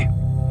up at me,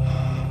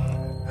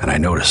 and I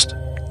noticed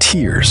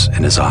tears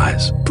in his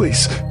eyes.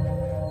 Please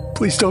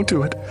don't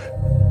do it.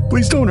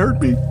 Please don't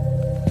hurt me.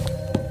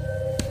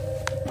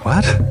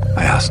 What?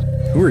 I asked.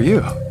 Who are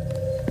you?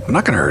 I'm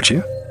not going to hurt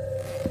you.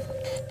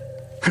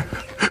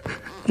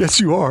 Yes,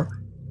 you are.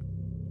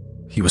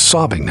 He was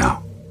sobbing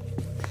now.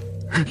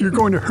 You're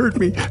going to hurt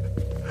me,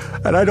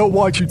 and I don't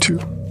want you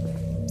to.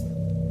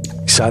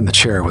 He sat in the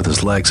chair with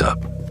his legs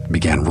up and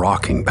began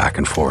rocking back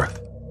and forth.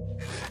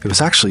 It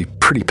was actually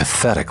pretty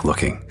pathetic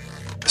looking,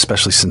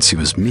 especially since he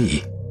was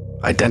me,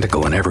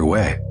 identical in every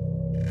way.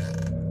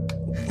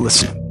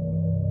 Listen,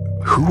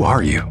 who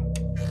are you?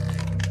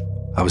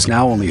 I was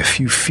now only a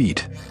few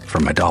feet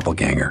from my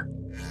doppelganger.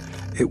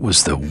 It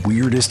was the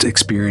weirdest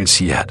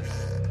experience yet,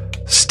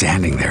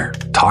 standing there,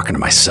 talking to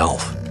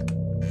myself.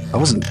 I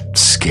wasn't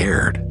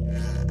scared,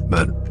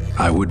 but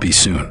I would be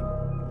soon.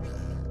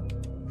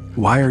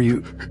 Why are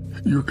you...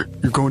 You're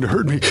going to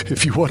hurt me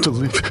if you want to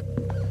live.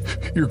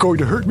 You're going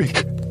to hurt me.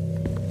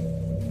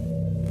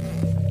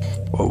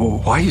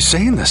 Why are you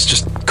saying this?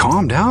 Just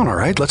calm down, all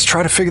right? Let's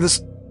try to figure this...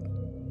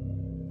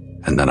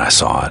 And then I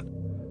saw it.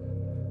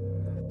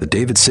 The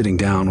David sitting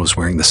down was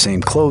wearing the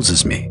same clothes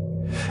as me,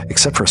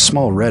 except for a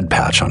small red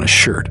patch on his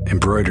shirt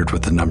embroidered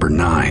with the number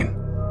 9.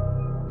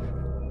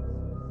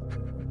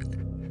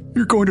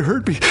 You're going to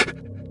hurt me.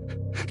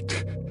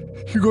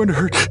 You're going to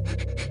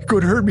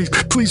hurt me.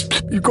 Please,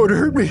 you're going to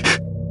hurt me.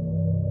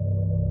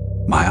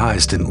 My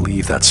eyes didn't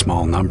leave that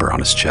small number on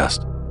his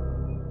chest.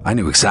 I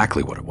knew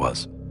exactly what it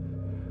was.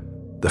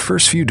 The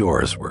first few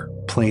doors were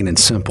plain and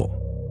simple,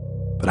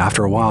 but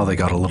after a while they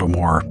got a little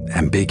more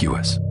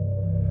ambiguous.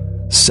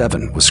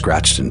 7 was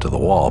scratched into the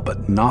wall,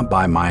 but not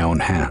by my own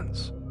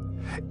hands.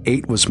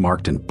 8 was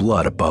marked in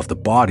blood above the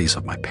bodies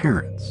of my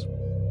parents.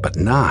 But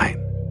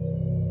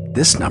 9,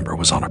 this number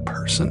was on a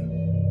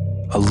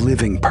person, a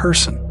living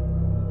person.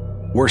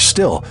 Worse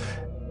still,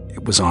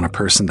 it was on a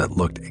person that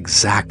looked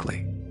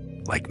exactly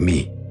like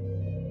me.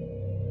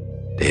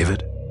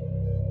 David,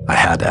 I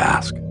had to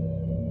ask.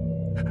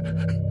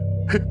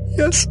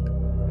 Yes,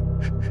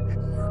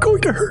 you're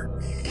going to hurt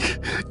me.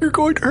 You're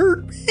going to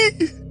hurt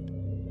me.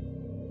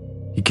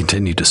 He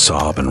continued to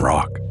sob and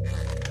rock.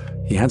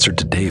 He answered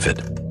to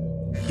David.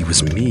 He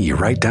was me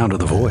right down to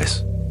the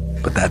voice.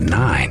 But that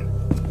 9...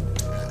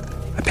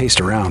 I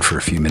paced around for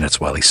a few minutes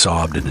while he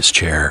sobbed in his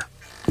chair.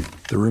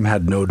 The room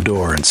had no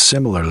door, and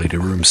similarly to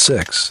room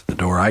 6, the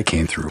door I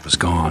came through was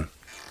gone.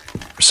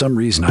 For some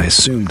reason, I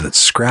assumed that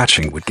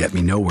scratching would get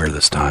me nowhere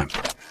this time.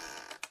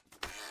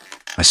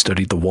 I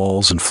studied the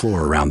walls and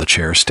floor around the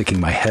chair, sticking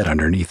my head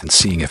underneath and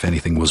seeing if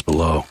anything was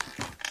below.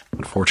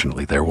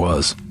 Unfortunately, there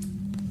was.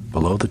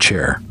 Below the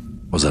chair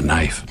was a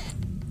knife.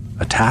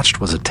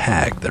 Attached was a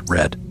tag that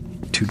read,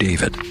 "To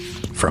David,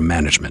 from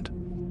management."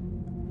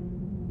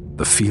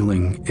 The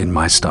feeling in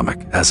my stomach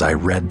as I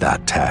read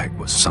that tag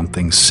was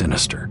something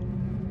sinister.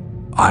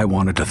 I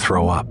wanted to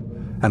throw up,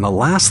 and the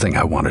last thing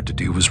I wanted to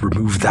do was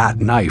remove that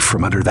knife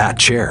from under that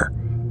chair.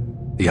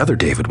 The other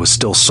David was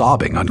still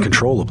sobbing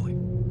uncontrollably.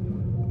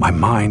 My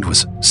mind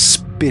was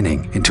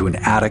spinning into an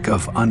attic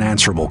of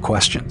unanswerable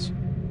questions.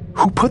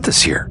 Who put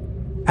this here?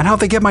 And how'd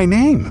they get my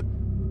name?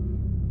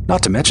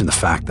 Not to mention the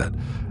fact that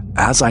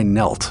as I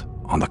knelt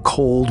on the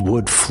cold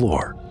wood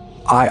floor,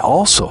 I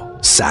also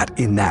sat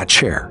in that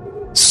chair,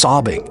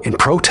 sobbing in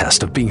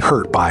protest of being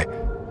hurt by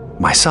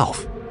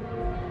myself.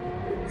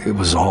 It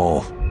was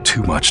all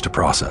too much to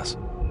process.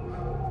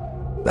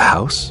 The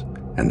house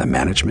and the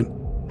management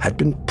had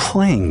been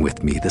playing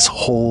with me this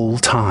whole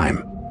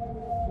time.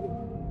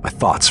 My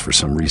thoughts, for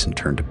some reason,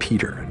 turned to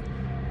Peter and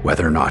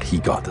whether or not he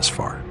got this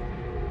far.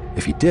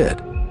 If he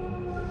did,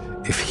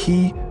 if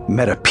he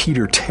met a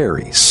Peter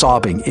Terry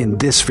sobbing in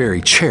this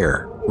very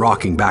chair,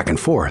 rocking back and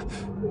forth,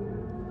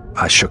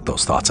 I shook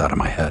those thoughts out of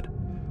my head.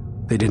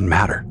 They didn't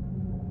matter.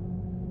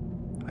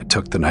 I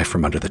took the knife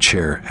from under the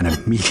chair, and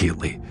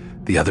immediately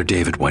the other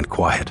David went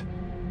quiet.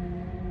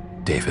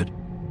 "David,"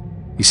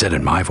 he said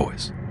in my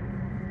voice,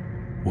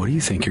 "what do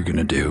you think you're going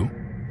to do?"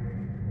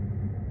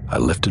 I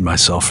lifted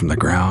myself from the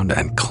ground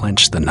and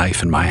clenched the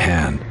knife in my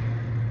hand.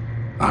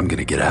 I'm going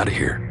to get out of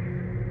here.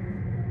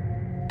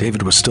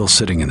 David was still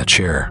sitting in the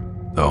chair,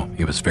 though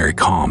he was very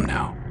calm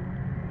now.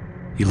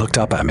 He looked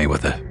up at me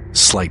with a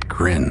slight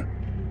grin.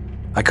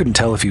 I couldn't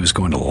tell if he was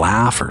going to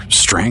laugh or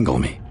strangle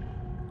me.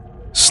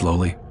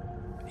 Slowly,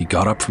 he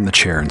got up from the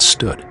chair and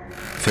stood,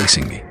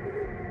 facing me.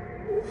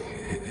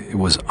 It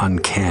was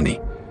uncanny.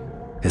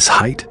 His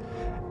height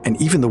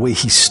and even the way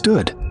he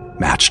stood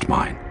matched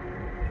mine.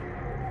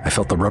 I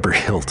felt the rubber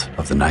hilt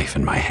of the knife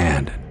in my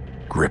hand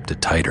and gripped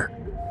it tighter.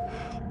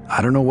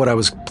 I don't know what I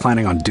was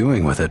planning on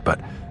doing with it, but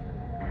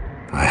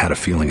I had a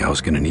feeling I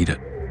was going to need it.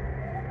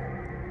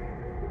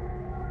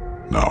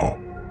 Now,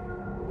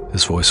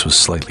 his voice was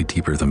slightly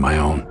deeper than my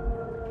own.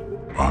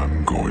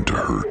 I'm going to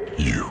hurt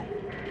you.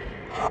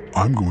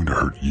 I'm going to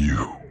hurt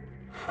you.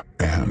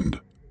 And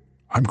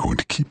I'm going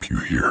to keep you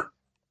here.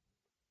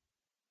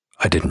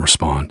 I didn't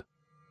respond.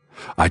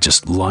 I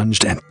just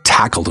lunged and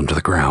tackled him to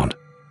the ground.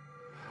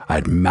 I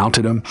had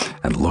mounted him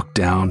and looked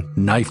down,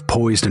 knife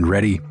poised and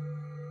ready.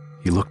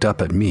 He looked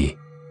up at me,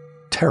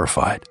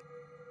 terrified.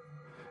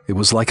 It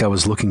was like I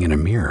was looking in a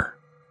mirror.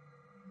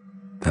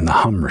 Then the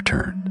hum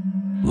returned,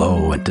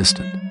 low and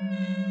distant,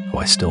 though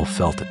I still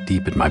felt it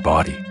deep in my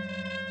body.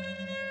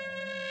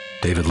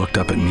 David looked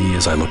up at me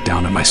as I looked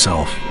down at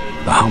myself.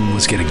 The hum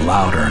was getting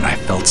louder and I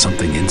felt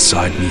something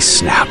inside me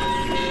snap.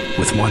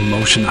 With one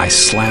motion, I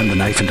slammed the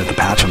knife into the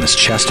patch on his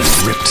chest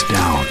and ripped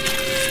down.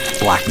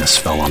 Blackness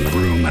fell on the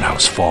room and I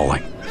was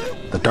falling.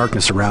 The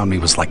darkness around me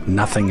was like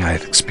nothing I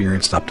had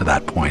experienced up to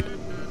that point.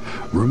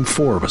 Room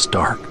 4 was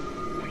dark,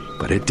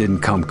 but it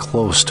didn't come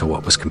close to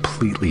what was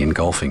completely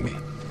engulfing me.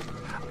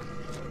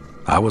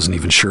 I wasn't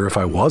even sure if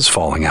I was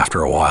falling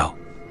after a while.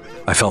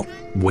 I felt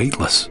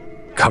weightless,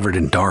 covered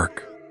in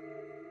dark.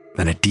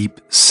 Then a deep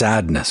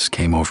sadness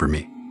came over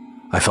me.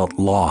 I felt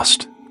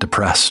lost,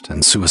 depressed,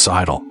 and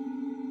suicidal.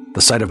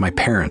 The sight of my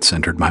parents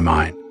entered my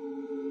mind.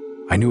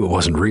 I knew it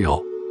wasn't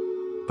real,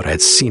 but I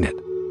had seen it,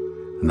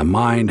 and the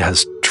mind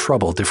has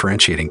trouble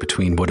differentiating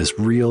between what is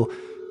real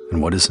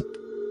and what isn't.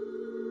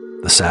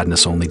 The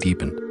sadness only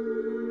deepened.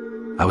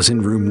 I was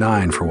in room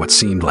 9 for what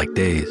seemed like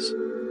days,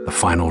 the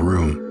final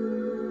room,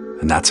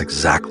 and that's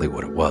exactly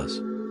what it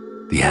was,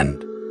 the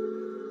end.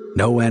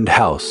 NoEnd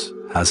House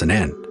has an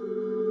end,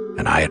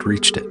 and I had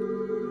reached it.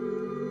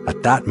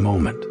 At that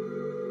moment,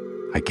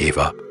 I gave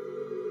up.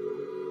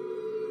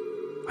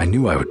 I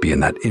knew I would be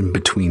in that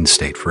in-between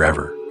state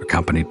forever,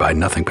 accompanied by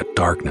nothing but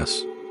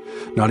darkness.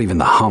 Not even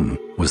the hum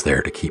was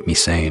there to keep me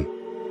sane.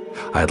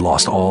 I had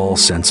lost all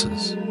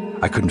senses.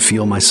 I couldn't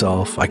feel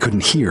myself. I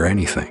couldn't hear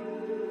anything.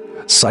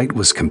 Sight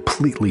was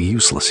completely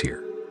useless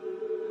here.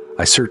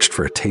 I searched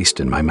for a taste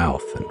in my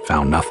mouth and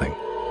found nothing.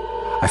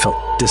 I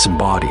felt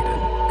disembodied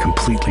and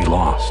completely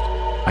lost.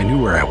 I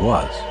knew where I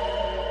was.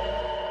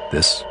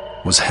 This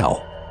was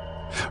hell.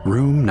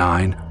 Room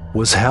 9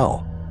 was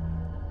hell.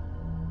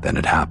 Then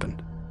it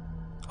happened.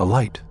 A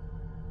light.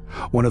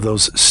 One of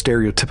those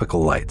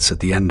stereotypical lights at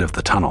the end of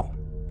the tunnel.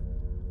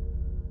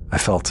 I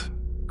felt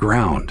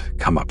ground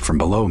come up from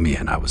below me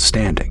and I was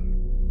standing.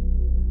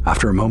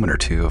 After a moment or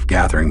two of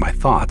gathering my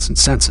thoughts and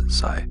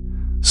senses, I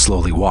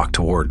slowly walked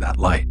toward that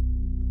light.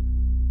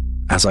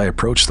 As I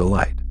approached the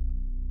light,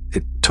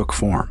 it took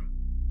form.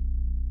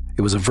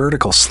 It was a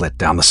vertical slit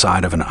down the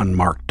side of an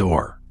unmarked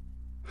door.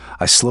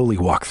 I slowly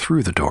walked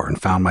through the door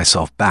and found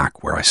myself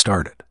back where I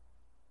started.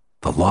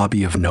 The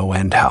lobby of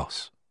NoEnd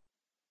House.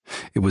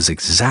 It was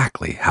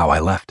exactly how I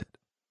left it.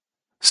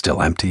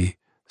 Still empty,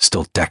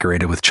 still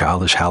decorated with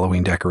childish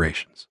Halloween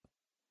decorations.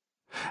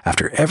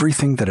 After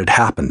everything that had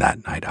happened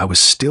that night, I was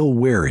still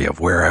wary of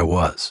where I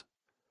was.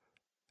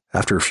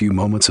 After a few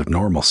moments of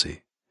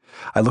normalcy,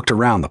 I looked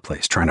around the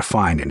place trying to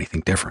find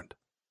anything different.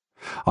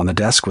 On the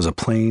desk was a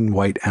plain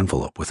white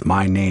envelope with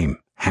my name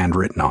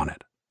handwritten on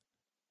it.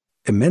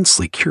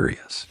 Immensely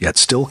curious, yet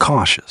still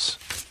cautious,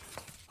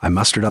 I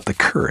mustered up the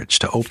courage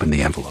to open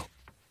the envelope.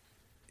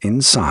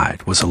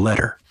 Inside was a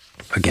letter,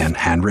 again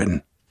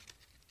handwritten.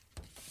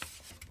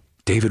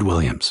 David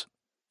Williams,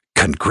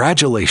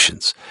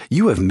 congratulations!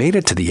 You have made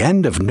it to the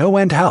end of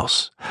NoEnd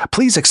House.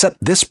 Please accept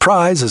this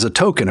prize as a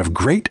token of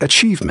great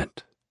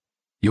achievement.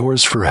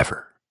 Yours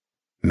forever,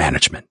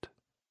 Management.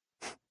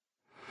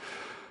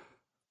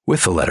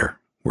 With the letter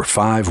were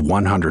 5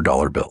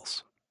 $100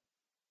 bills.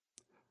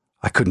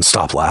 I couldn't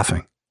stop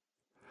laughing.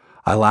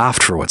 I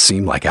laughed for what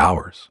seemed like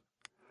hours.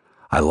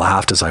 I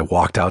laughed as I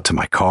walked out to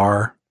my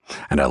car,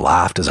 and I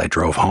laughed as I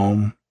drove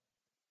home.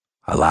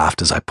 I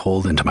laughed as I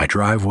pulled into my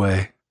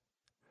driveway.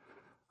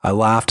 I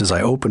laughed as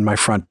I opened my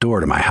front door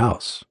to my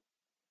house,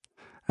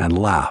 and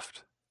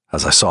laughed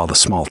as I saw the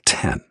small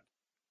 10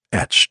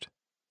 etched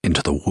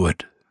into the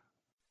wood.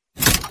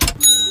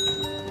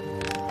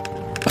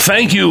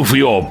 Thank you for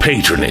your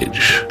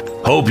patronage.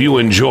 Hope you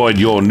enjoyed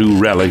your new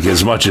relic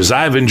as much as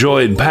I've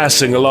enjoyed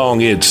passing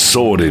along its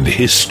sordid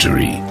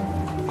history.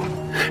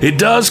 It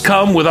does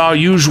come with our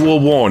usual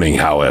warning,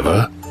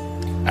 however.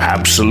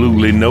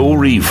 Absolutely no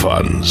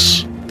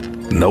refunds,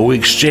 no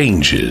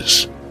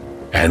exchanges,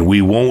 and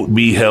we won't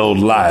be held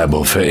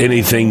liable for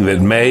anything that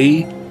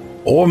may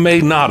or may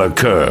not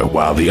occur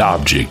while the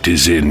object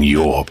is in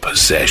your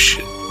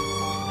possession.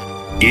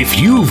 If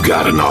you've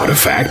got an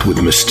artifact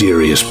with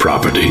mysterious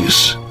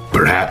properties,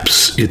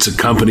 perhaps it's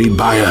accompanied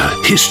by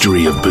a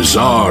history of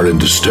bizarre and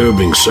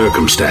disturbing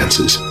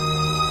circumstances,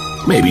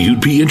 maybe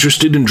you'd be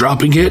interested in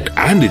dropping it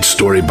and its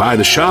story by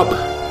the shop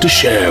to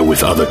share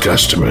with other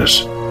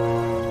customers.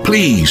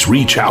 Please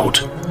reach out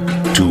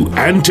to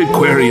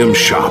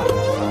antiquariumshop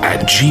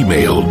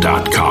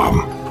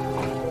 @gmail.com.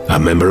 A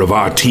member of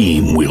our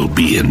team will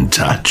be in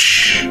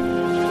touch.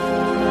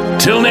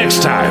 Till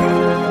next time,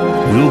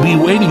 we'll be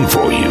waiting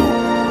for you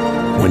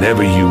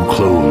whenever you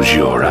close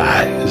your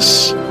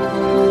eyes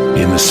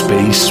in the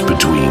space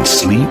between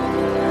sleep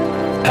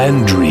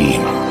and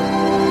dream.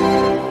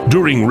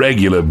 During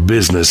regular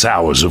business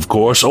hours, of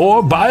course,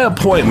 or by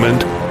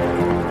appointment,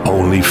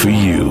 only for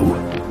you,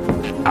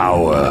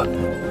 our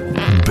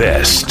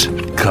best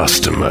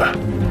customer.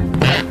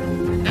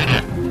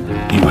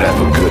 You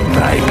have a good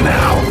night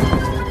now.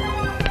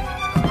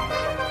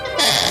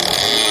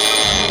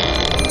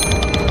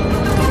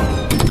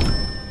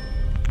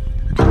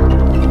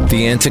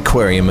 The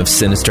Antiquarium of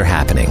Sinister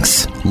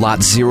Happenings,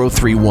 Lot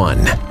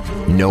 031,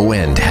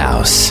 NoEnd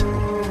House.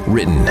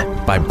 Written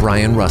by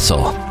Brian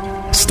Russell.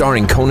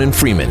 Starring Conan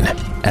Freeman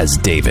as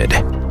David.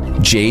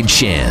 Jade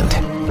Shand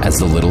as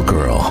the little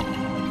girl.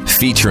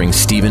 Featuring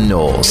Stephen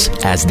Knowles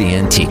as the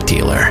antique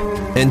dealer.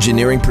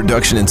 Engineering,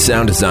 production, and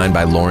sound design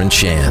by Lauren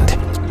Shand.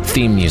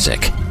 Theme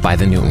music by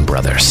the Newton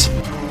Brothers.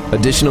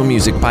 Additional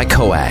music by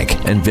Coag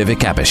and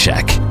Vivek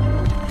Abhishek.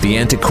 The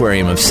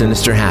Antiquarium of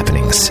Sinister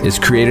Happenings is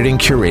created and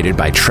curated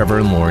by Trevor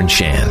and Lauren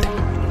Shand.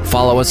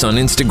 Follow us on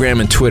Instagram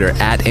and Twitter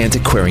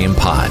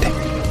 @AntiquariumPod.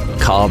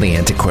 Call the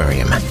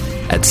Antiquarium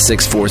at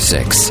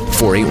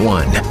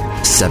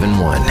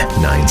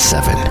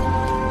 646-481-7197.